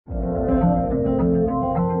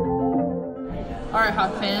Alright,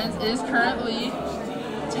 Hawk fans, it is currently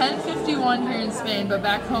 10:51 here in Spain, but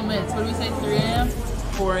back home it's, what do we say, 3 a.m.?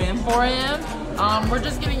 4 a.m. 4 a.m. We're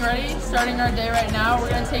just getting ready, starting our day right now. We're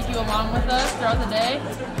going to take you along with us throughout the day.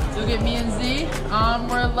 You'll get me and Z.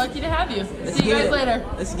 We're lucky to have you. See you guys later.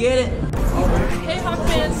 Let's get it. Hey Hawk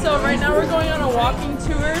fans, so right now we're going on a walking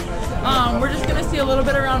tour. We're just going to see a little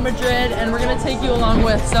bit around Madrid and we're going to take you along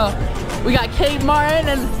with. So we got Kate Martin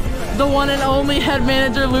and the one and only head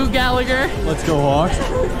manager Luke Gallagher. Let's go Hawks.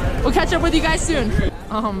 We'll catch up with you guys soon.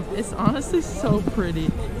 It's honestly so pretty.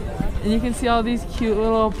 And you can see all these cute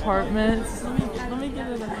little apartments. Let me get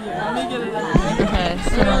it up here. Let me get it up here. Okay,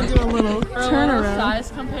 so we're gonna do a little turn around. Size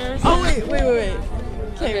comparison. Oh wait.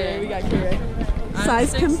 Okay, we got K-Ray.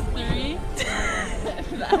 Size 6'3".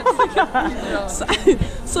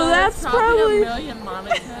 So that's probably a million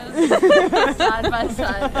Monikas side by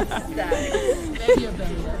side stacked. Maybe a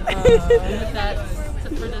billion. That's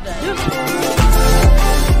for today.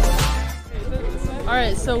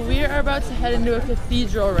 Alright, so we are about to head into a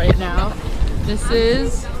cathedral right now. This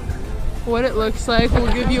is what it looks like.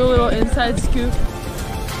 We'll give you a little inside scoop.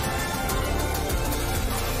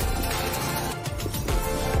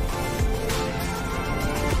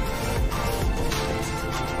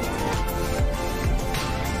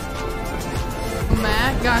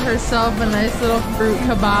 Mac got herself a nice little fruit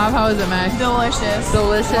kebab. How is it, Mac? delicious.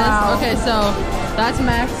 Delicious? Wow. Okay, so that's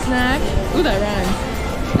Mac's snack. Ooh, that rhymes.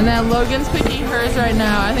 And then Logan's picking hers right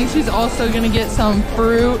now. I think she's also gonna get some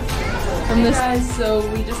fruit from this. Guys, so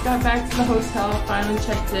we just got back to the hotel, finally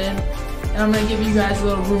checked in, and I'm gonna give you guys a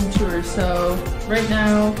little room tour. So right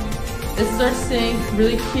now, this is our sink,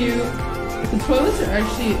 really cute. The toilets are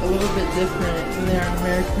actually a little bit different than they are in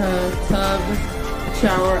America. Tub,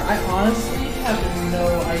 shower. I honestly have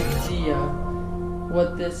no idea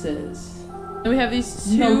what this is. And we have these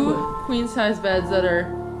two queen size beds that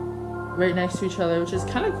are right next to each other, which is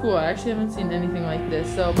kind of cool. I actually haven't seen anything like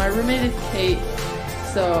this. So my roommate is Kate,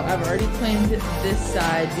 so I've already claimed this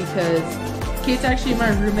side because Kate's actually my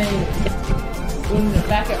roommate when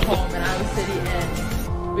back at home in Iowa City,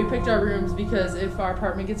 and we picked our rooms because if our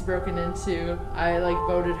apartment gets broken into, I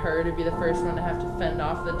voted her to be the first one to have to fend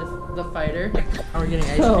off the fighter. We're getting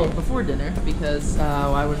ice cream before dinner because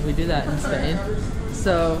why wouldn't we do that in Spain?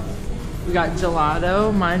 So we got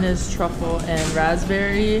gelato. Mine is truffle and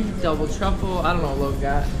raspberry, double truffle. I don't know what Logan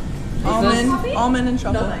got. Almond and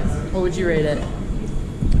truffle. What would you rate it?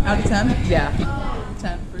 Out of 10? Yeah.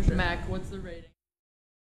 10 for sure. Mac, what's the rating?